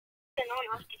no one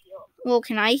else can heal. Well,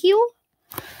 can I heal?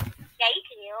 Yeah, you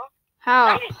can heal.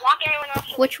 How? Don't just block everyone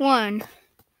else. Which one?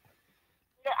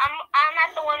 I'm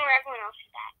at the one where everyone else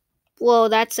is at. Well,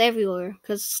 that's everywhere,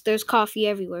 because there's coffee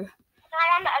everywhere. So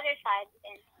I'm on the other side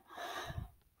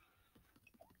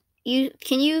then.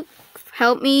 Can you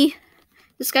help me?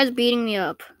 This guy's beating me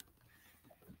up.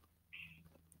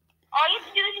 All you have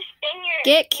to do is just spin your...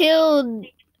 Get killed.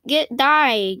 Get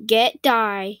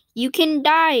die. You can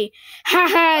die.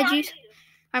 Haha.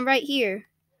 I'm right here.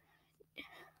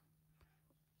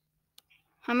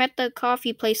 I'm at the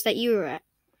coffee place that you were at.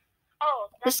 Oh,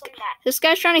 that's that. This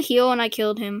guy's trying to heal and I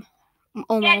killed him.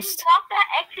 Almost. Yeah, just block that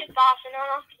exit box and no one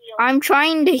else can heal. I'm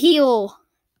trying to heal.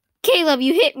 Caleb,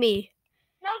 you hit me.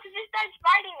 No, because this guy's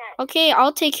fighting us. Okay,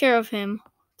 I'll take care of him.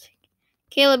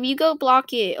 Caleb, you go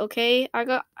block it, okay?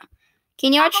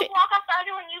 Can you actually... block off the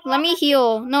other one, Let me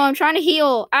heal. No, I'm trying to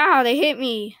heal. Ow, they hit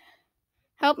me.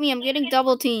 Help me, I'm getting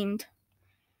double teamed.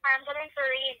 I'm going for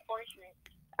reinforcement.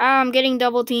 I'm getting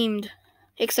double teamed.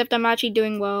 Except I'm actually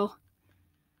doing well.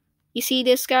 You see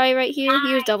this guy right here?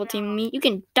 He was double teaming me. You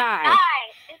can die.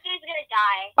 This dude's gonna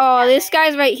die. Oh, this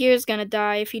guy's right here is gonna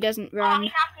die if he doesn't run. Oh, he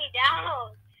knocked me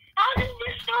down. How is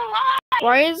this still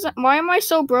alive? Why am I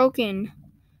so broken?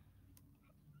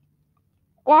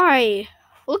 Why?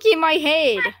 Look at my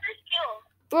head. My first kill.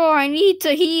 Bro, I need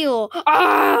to heal.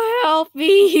 Ah, help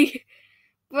me.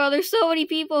 Bro, there's so many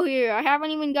people here. I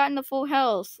haven't even gotten the full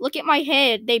health. Look at my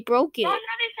head. They broke it. On the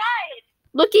other side.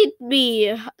 Look at me.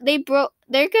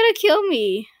 They're gonna kill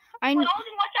me. Watch out.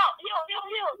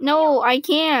 Heal. No, I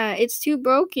can't. It's too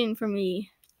broken for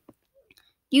me.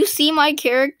 You see my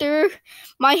character?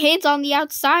 My head's on the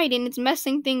outside and it's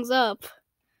messing things up.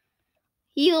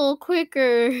 Heal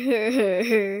quicker.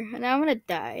 And I'm gonna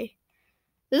die.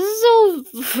 This is so...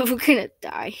 We're gonna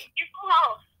die. You're full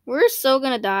health. We're so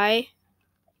gonna die.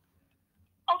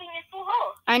 Oh, then you're full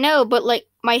health. I know, but like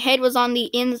my head was on the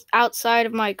outside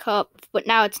of my cup, but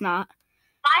now it's not.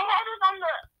 My head was on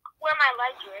where my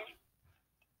legs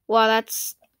were. Wow,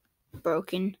 that's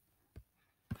broken.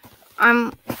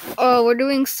 We're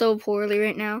doing so poorly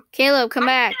right now. Caleb, come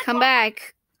back. No, I'm gonna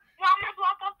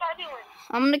block off the other one.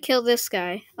 I'm gonna kill this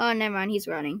guy. Oh, never mind. He's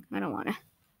running. I don't wanna.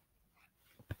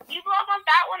 You block off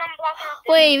that one, I'm blocking off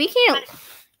this Wait, we can't.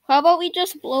 How about we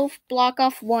just block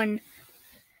off one?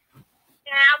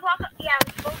 We're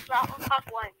both block off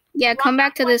one. Yeah, come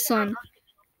back to this one.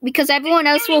 Because everyone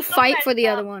else will fight for the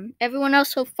other one. Everyone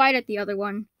else will fight at the other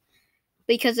one.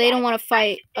 Because they don't want to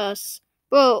fight us.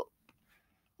 Bro.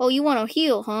 Oh, you want to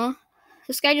heal, huh?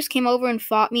 This guy just came over and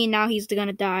fought me and now he's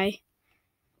gonna die.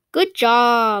 Good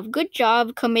job. Good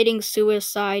job committing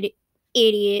suicide,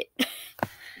 idiot.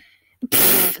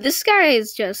 This guy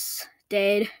is just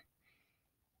dead.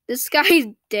 This guy's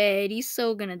dead. He's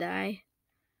so gonna die.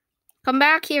 Come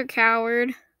back here,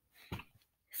 coward.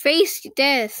 Face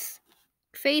death.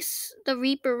 Face the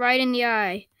Reaper right in the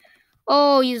eye.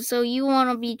 Oh, so you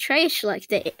want to be trash like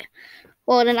that?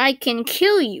 Well, then I can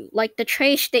kill you like the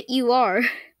trash that you are.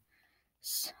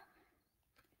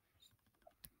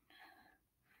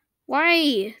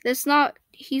 Why? That's not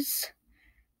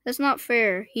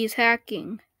fair. He's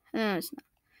hacking. It's not.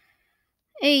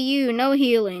 Hey, you, no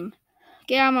healing.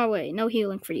 Get out of my way. No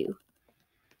healing for you.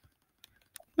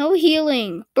 No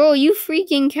healing. Bro, you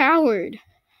freaking coward.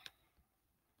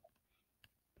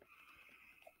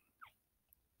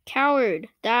 Coward.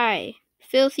 Die.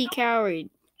 Filthy coward.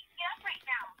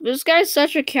 This guy's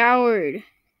such a coward.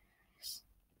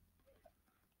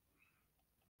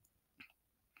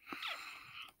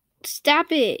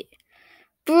 Stop it.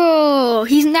 Bro,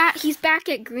 he's back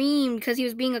at green because he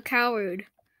was being a coward.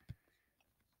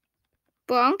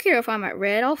 Bro, I don't care if I'm at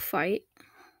red. I'll fight.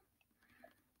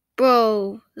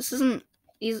 Bro, this isn't...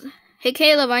 Hey,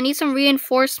 Caleb, I need some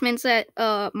reinforcements at,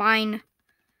 mine.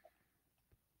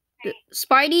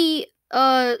 Spidey,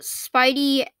 this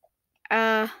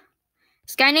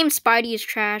guy named Spidey is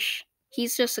trash.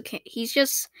 He's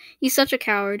such a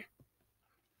coward.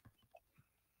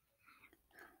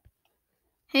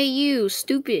 Hey, you,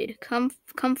 stupid. Come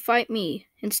fight me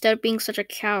instead of being such a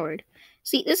coward.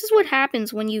 See, this is what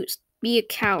happens when you be a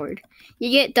coward. You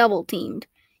get double teamed.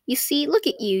 You see, look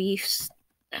at you. You suck.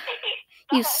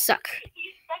 He's stuck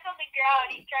on the ground.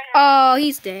 He's trying to... Oh,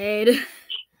 he's dead. He's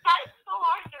trying so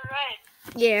hard to run.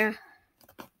 Yeah.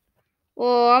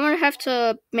 Well, I'm gonna have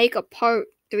to make a part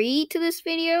 3 to this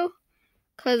video.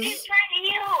 Cause... He's trying to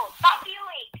heal. Stop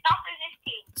healing.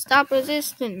 Stop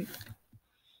resisting.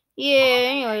 Yeah,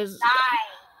 anyways. Die.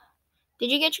 Did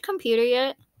you get your computer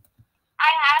yet?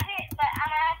 I have it, but I'm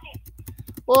gonna have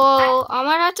to... Well, I'm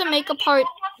gonna have to make a part...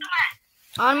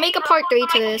 I'll make a part 3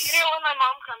 to this. When my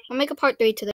mom comes. I'll make a part 3 to this.